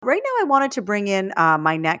right now, I wanted to bring in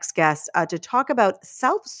my next guest to talk about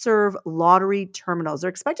self-serve lottery terminals. They're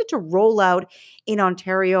expected to roll out in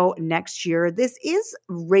Ontario next year. This is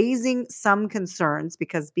raising some concerns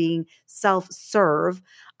because being self-serve,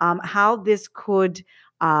 how this could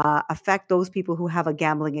affect those people who have a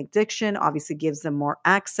gambling addiction, obviously gives them more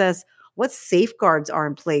access. What safeguards are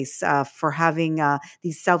in place for having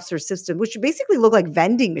these self-serve systems, which basically look like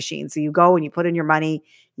vending machines? So you go and you put in your money,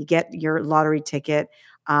 you get your lottery ticket.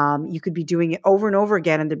 You could be doing it over and over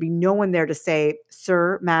again, and there'd be no one there to say,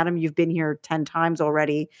 "Sir, madam, you've been here 10 times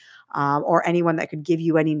already," or anyone that could give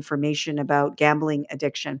you any information about gambling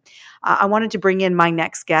addiction. I wanted to bring in my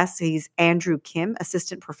next guest. He's Andrew Kim,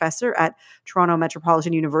 assistant professor at Toronto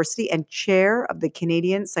Metropolitan University and chair of the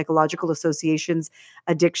Canadian Psychological Association's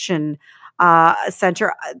Addiction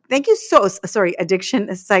Center. Thank you sorry,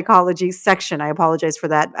 Addiction Psychology section. I apologize for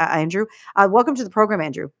that, Andrew. Welcome to the program,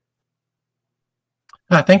 Andrew.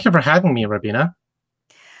 Thank you for having me, Rabina.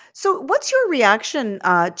 So, what's your reaction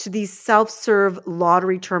to these self-serve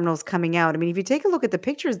lottery terminals coming out? I mean, if you take a look at the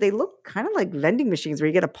pictures, they look kind of like vending machines where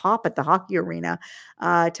you get a pop at the hockey arena.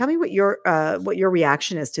 Tell me what your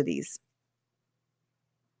reaction is to these.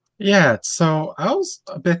 Yeah, so I was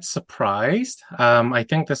a bit surprised. I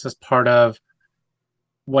think this is part of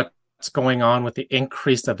what's going on with the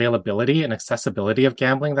increased availability and accessibility of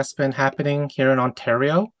gambling that's been happening here in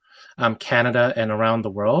Ontario, Canada, and around the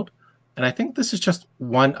world. And I think this is just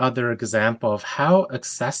one other example of how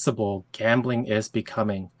accessible gambling is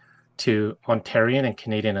becoming to Ontarian and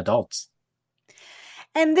Canadian adults.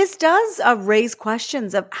 And this does raise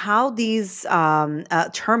questions of how these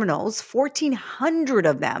terminals, 1,400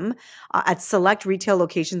 of them at select retail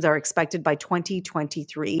locations, are expected by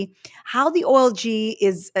 2023. How the OLG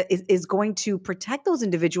is going to protect those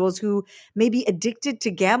individuals who may be addicted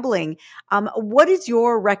to gambling. What is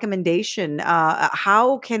your recommendation?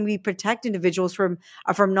 How can we protect individuals from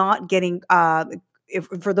not getting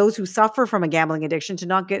for those who suffer from a gambling addiction to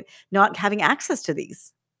not having access to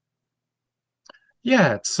these?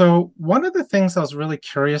 Yeah, so one of the things I was really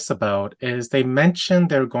curious about is they mentioned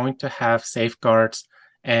they're going to have safeguards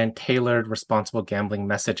and tailored responsible gambling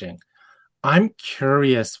messaging. I'm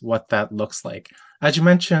curious what that looks like. As you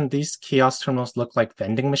mentioned, these kiosk terminals look like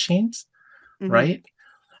vending machines, Mhm. right?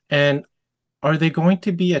 And are they going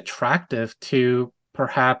to be attractive to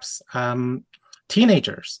perhaps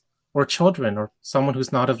teenagers or children or someone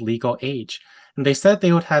who's not of legal age? And they said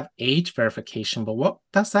they would have age verification, but what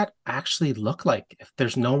does that actually look like if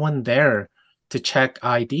there's no one there to check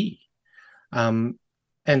ID? Um,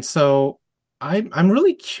 and so I'm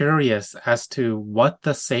really curious as to what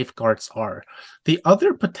the safeguards are. The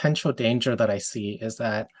other potential danger that I see is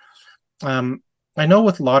that um, I know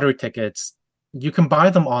with lottery tickets, you can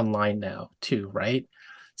buy them online now too, right?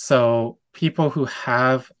 So people who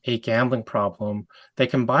have a gambling problem, they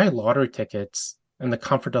can buy lottery tickets in the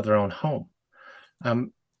comfort of their own home.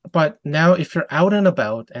 Um, but now, if you're out and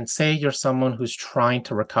about, and say you're someone who's trying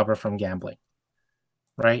to recover from gambling,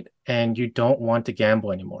 right? And you don't want to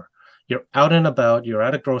gamble anymore. You're out and about, you're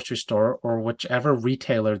at a grocery store or whichever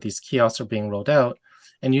retailer these kiosks are being rolled out,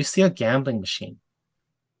 and you see a gambling machine,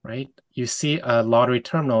 right? You see a lottery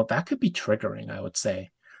terminal, that could be triggering, I would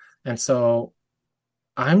say. And so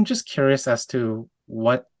I'm just curious as to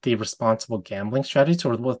what the responsible gambling strategies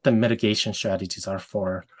or what the mitigation strategies are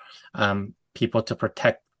for people to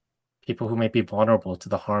protect people who may be vulnerable to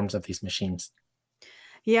the harms of these machines.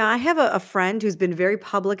 Yeah, I have a friend who's been very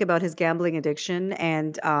public about his gambling addiction,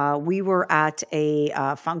 and we were at a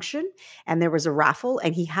function, and there was a raffle,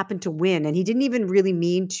 and he happened to win, and he didn't even really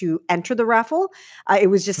mean to enter the raffle. It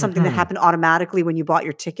was just something that Hmm. happened automatically when you bought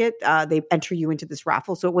your ticket. They enter you into this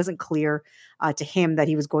raffle, so it wasn't clear to him that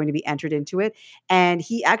he was going to be entered into it. And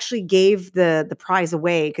he actually gave the prize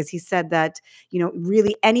away because he said that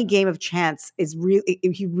really any game of chance is really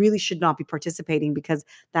he really should not be participating because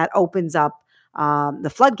that opens up the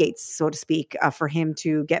floodgates, so to speak, for him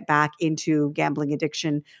to get back into gambling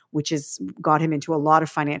addiction, which has got him into a lot of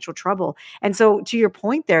financial trouble. And so, to your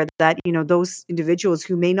point there, that those individuals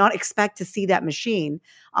who may not expect to see that machine,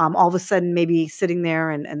 all of a sudden maybe sitting there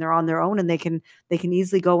and they're on their own and they can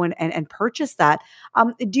easily go and purchase that.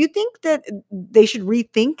 Do you think that they should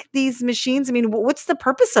rethink these machines? I mean, what's the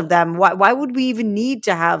purpose of them? Why would we even need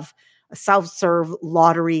to have self-serve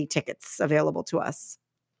lottery tickets available to us?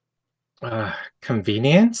 Uh,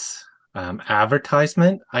 Convenience,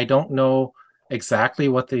 advertisement. I don't know exactly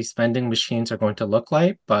what these vending machines are going to look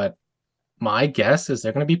like, but my guess is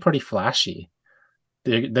they're going to be pretty flashy.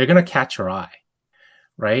 They're going to catch your eye,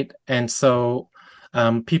 right? And so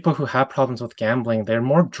people who have problems with gambling, they're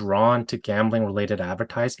more drawn to gambling related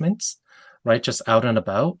advertisements. right? Just out and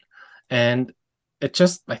about. And it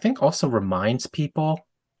just, I think, also reminds people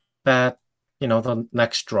that, the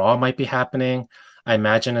next draw might be happening. I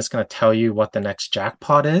imagine it's going to tell you what the next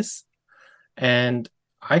jackpot is. And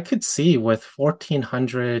I could see with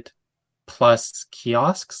 1,400 plus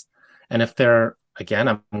kiosks, and if they're, again,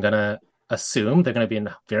 I'm going to assume they're going to be in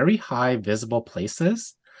very high visible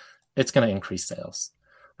places, it's going to increase sales,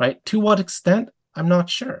 right? To what extent? I'm not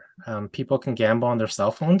sure. People can gamble on their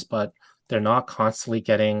cell phones, but they're not constantly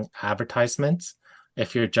getting advertisements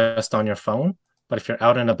if you're just on your phone. But if you're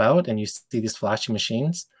out and about and you see these flashy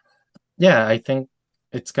machines, yeah, I think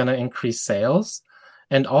it's going to increase sales.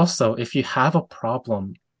 And also, if you have a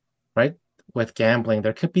problem, right, with gambling,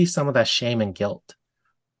 there could be some of that shame and guilt.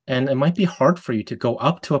 And it might be hard for you to go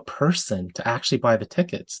up to a person to actually buy the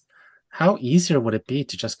tickets. How easier would it be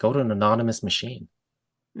to just go to an anonymous machine?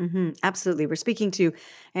 Absolutely. We're speaking to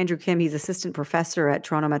Andrew Kim. He's assistant professor at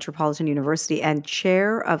Toronto Metropolitan University and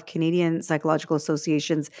chair of Canadian Psychological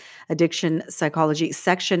Association's addiction psychology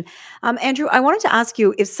section. Andrew, I wanted to ask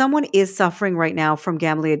you if someone is suffering right now from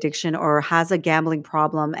gambling addiction or has a gambling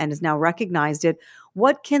problem and has now recognized it,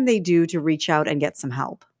 what can they do to reach out and get some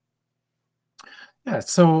help? Yeah,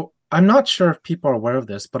 so I'm not sure if people are aware of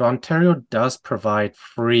this, but Ontario does provide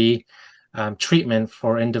free treatment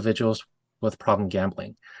for individuals with problem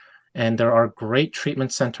gambling. And there are great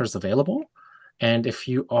treatment centers available. And if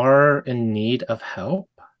you are in need of help,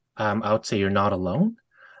 I would say you're not alone.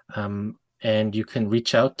 And you can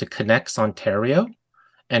reach out to Connects Ontario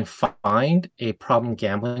and find a problem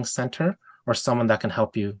gambling center or someone that can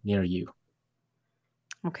help you near you.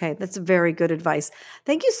 Okay, that's very good advice.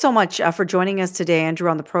 Thank you so much for joining us today, Andrew,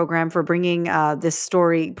 on the program, for bringing this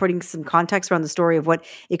story, putting some context around the story of what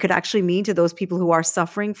it could actually mean to those people who are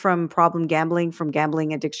suffering from problem gambling, from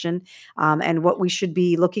gambling addiction, and what we should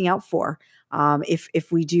be looking out for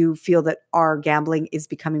if we do feel that our gambling is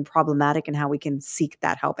becoming problematic and how we can seek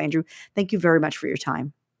that help. Andrew, thank you very much for your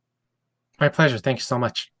time. My pleasure. Thank you so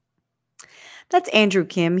much. That's Andrew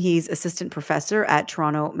Kim. He's assistant professor at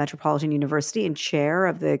Toronto Metropolitan University and chair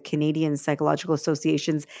of the Canadian Psychological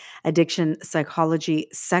Association's addiction psychology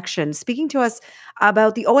section, speaking to us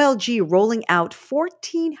about the OLG rolling out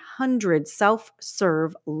 1,400 self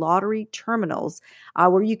serve lottery terminals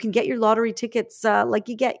where you can get your lottery tickets like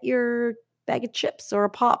you get your bag of chips or a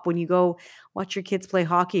pop when you go watch your kids play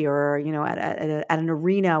hockey or at an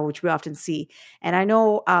arena, which we often see. And I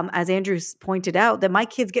know, as Andrew's pointed out, that my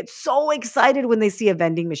kids get so excited when they see a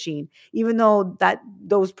vending machine, even though that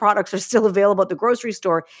those products are still available at the grocery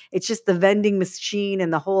store. It's just the vending machine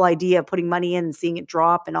and the whole idea of putting money in and seeing it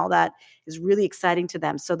drop and all that is really exciting to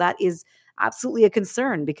them. So that is absolutely a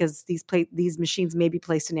concern because these machines may be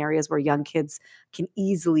placed in areas where young kids can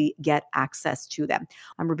easily get access to them.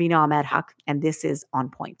 I'm Rubina Ahmed Haq, and this is On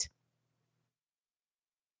Point.